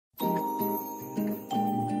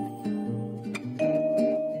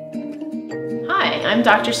Hi, I'm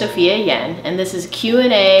Dr. Sophia Yen, and this is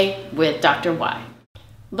Q&A with Dr. Y.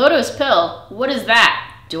 Low-dose pill, what is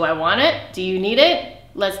that? Do I want it? Do you need it?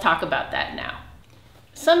 Let's talk about that now.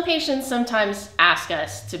 Some patients sometimes ask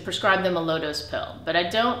us to prescribe them a low-dose pill, but I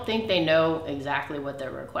don't think they know exactly what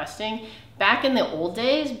they're requesting. Back in the old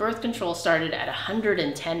days, birth control started at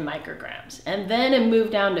 110 micrograms, and then it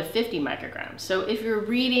moved down to 50 micrograms. So if you're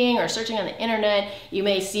reading or searching on the internet, you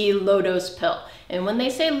may see low-dose pill. And when they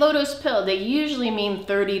say low-dose pill, they usually mean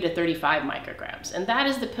 30 to 35 micrograms. And that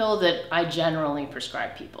is the pill that I generally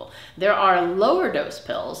prescribe people. There are lower dose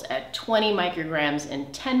pills at 20 micrograms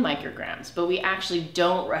and 10 micrograms, but we actually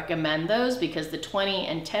don't recommend those because the 20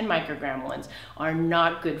 and 10 microgram ones are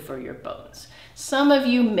not good for your bones. Some of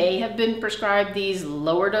you may have been prescribed these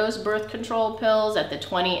lower dose birth control pills at the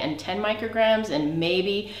 20 and 10 micrograms, and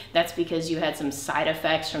maybe that's because you had some side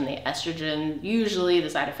effects from the estrogen, usually the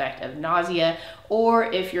side effect of nausea, or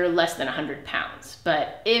if you're less than 100 pounds.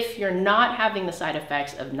 But if you're not having the side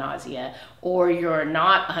effects of nausea, or you're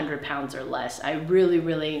not 100 pounds or less, I really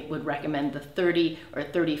would recommend the 30 or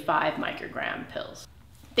 35 microgram pills.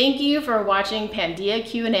 Thank you for watching Pandia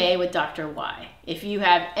Q&A with Dr. Y. If you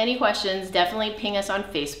have any questions, definitely ping us on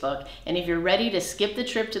Facebook. And if you're ready to skip the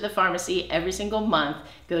trip to the pharmacy every single month,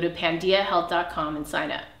 go to pandiahealth.com and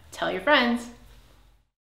sign up. Tell your friends.